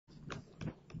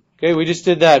Okay, we just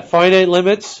did that. Finite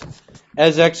limits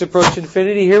as x approach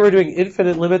infinity. Here we're doing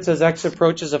infinite limits as x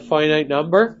approaches a finite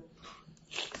number.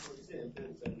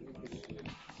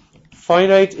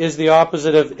 Finite is the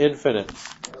opposite of infinite.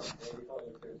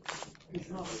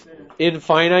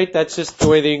 Infinite, that's just the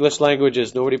way the English language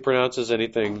is. Nobody pronounces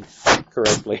anything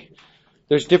correctly.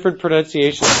 There's different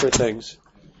pronunciations for things.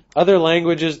 Other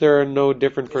languages, there are no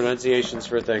different pronunciations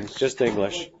for things, just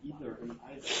English.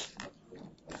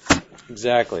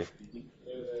 Exactly.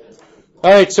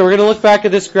 All right, so we're going to look back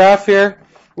at this graph here.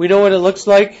 We know what it looks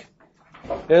like.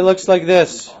 It looks like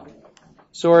this,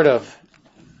 sort of.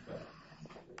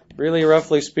 Really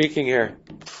roughly speaking here.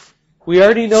 We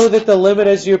already know that the limit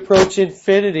as you approach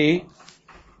infinity,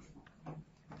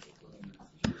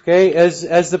 okay,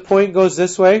 as the point goes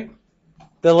this way,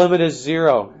 the limit is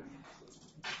 0.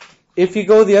 If you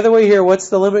go the other way here, what's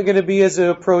the limit going to be as you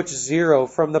approach 0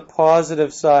 from the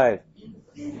positive side?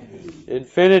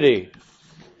 Infinity.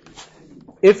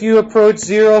 If you approach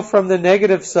 0 from the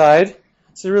negative side,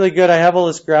 this is really good. I have all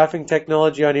this graphing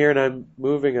technology on here, and I'm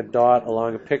moving a dot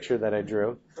along a picture that I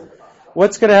drew.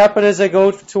 What's going to happen as I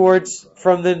go towards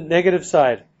from the negative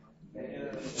side?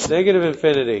 Negative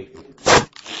infinity.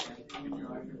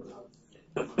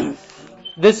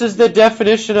 This is the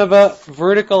definition of a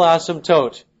vertical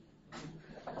asymptote.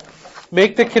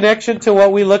 Make the connection to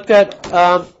what we looked at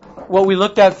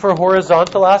for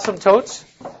horizontal asymptotes.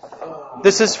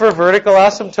 This is for vertical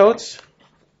asymptotes.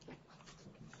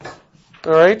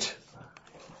 All right.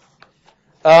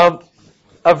 For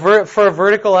a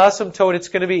vertical asymptote, it's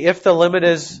going to be if the limit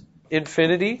is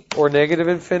infinity or negative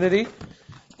infinity.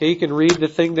 Okay, you can read the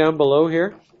thing down below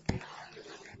here.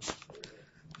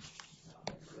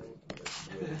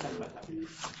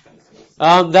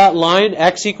 That line,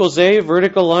 x equals a,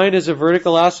 vertical line, is a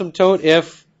vertical asymptote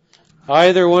if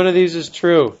either one of these is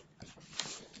true.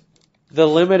 The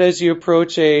limit as you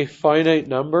approach a finite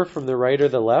number from the right or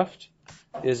the left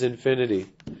is infinity.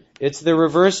 It's the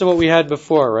reverse of what we had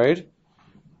before, right?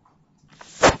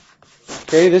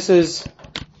 Okay, this is,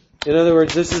 in other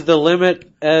words, this is the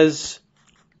limit as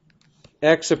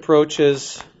x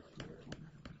approaches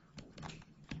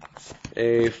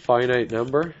a finite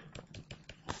number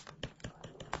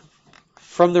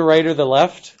from the right or the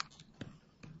left.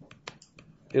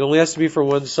 It only has to be from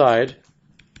one side.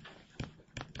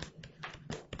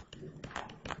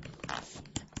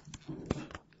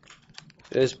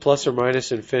 It is plus or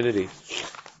minus infinity.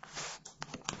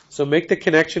 So make the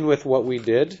connection with what we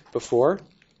did before.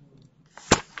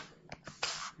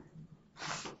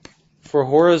 For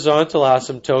horizontal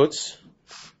asymptotes,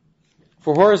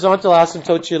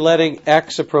 you're letting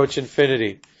x approach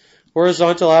infinity.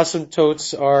 Horizontal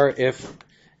asymptotes are if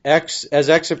as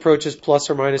x approaches plus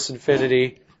or minus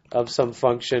infinity of some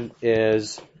function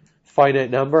is finite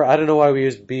number. I don't know why we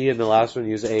use b in the last one,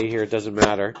 use a here, it doesn't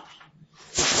matter.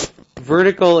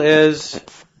 Vertical is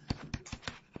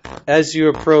as you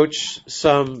approach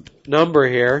some number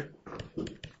here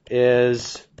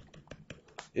is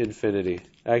infinity.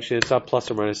 Actually, it's not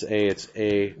plus or minus a, it's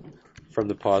a from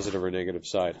the positive or negative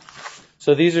side.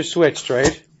 So these are switched,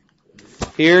 right?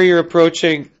 Here you're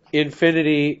approaching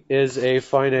infinity is a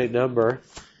finite number.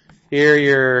 Here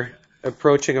you're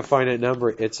approaching a finite number,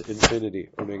 it's infinity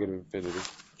or negative infinity.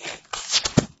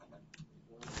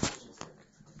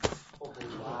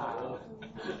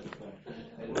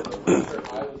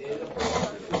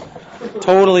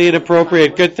 Totally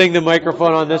inappropriate. Good thing the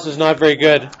microphone on this is not very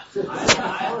good.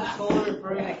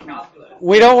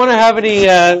 We don't want to have any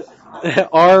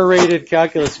R-rated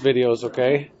calculus videos,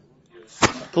 okay?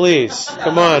 Please,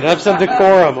 come on, have some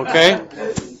decorum, okay?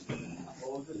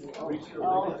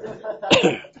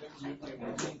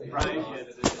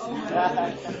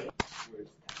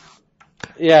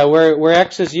 Yeah, where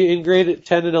x is, in grade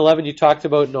 10 and 11, you talked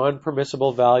about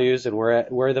non-permissible values and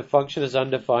where the function is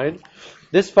undefined.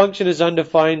 This function is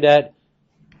undefined at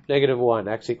 -1,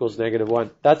 x equals -1.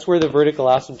 That's where the vertical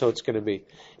asymptote's going to be.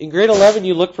 In grade 11,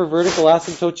 you look for vertical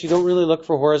asymptotes. You don't really look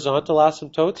for horizontal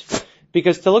asymptotes,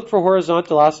 because to look for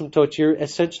horizontal asymptotes, you're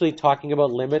essentially talking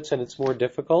about limits, and it's more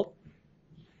difficult.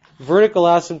 Vertical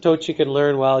asymptotes you can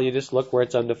learn, well, you just look where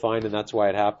it's undefined, and that's why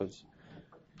it happens.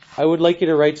 I would like you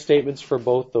to write statements for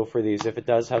both, though, for these, if it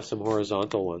does have some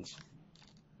horizontal ones.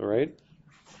 All right?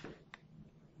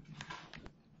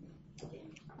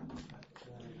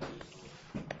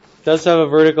 It does have a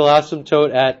vertical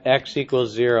asymptote at x equals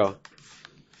 0.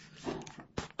 It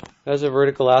has a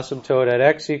vertical asymptote at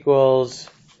x equals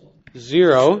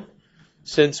 0,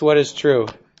 since what is true?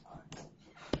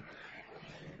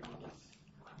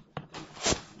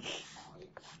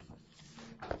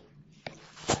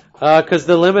 Because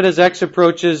the limit as x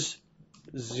approaches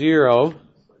 0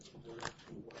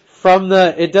 from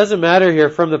the, it doesn't matter here,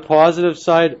 from the positive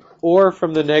side or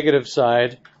from the negative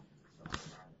side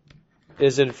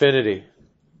is infinity.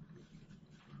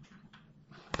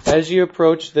 As you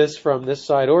approach this from this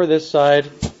side or this side,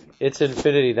 it's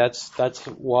infinity. That's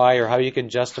why, or how you can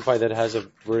justify that it has a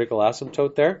vertical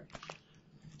asymptote there.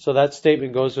 So that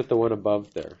statement goes with the one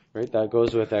above there, right? That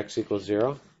goes with x equals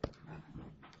 0.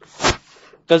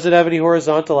 Does it have any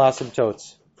horizontal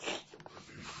asymptotes?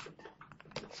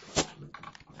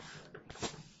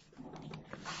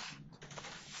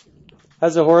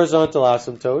 Has a horizontal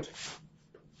asymptote.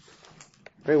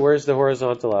 Right, where's the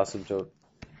horizontal asymptote?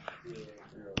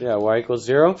 Yeah, y equals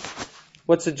 0.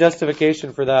 What's the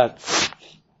justification for that?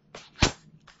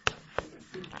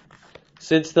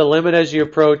 Since the limit as you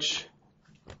approach,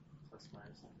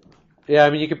 yeah,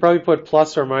 I mean, you could probably put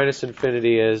plus or minus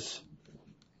infinity is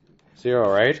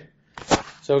 0, right?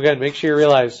 So again, make sure you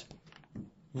realize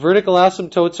vertical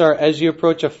asymptotes are as you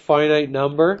approach a finite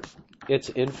number, it's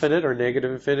infinite or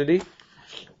negative infinity.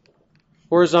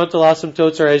 Horizontal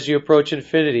asymptotes are as you approach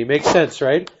infinity. Makes sense,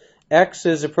 right? X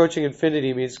is approaching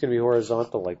infinity means it's going to be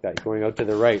horizontal like that, going out to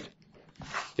the right.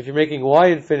 If you're making y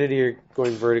infinity, you're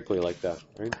going vertically like that,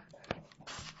 right?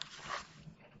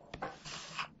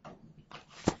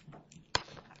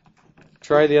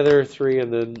 Try the other three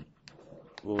and then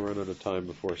we'll run out of time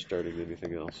before starting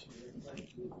anything else.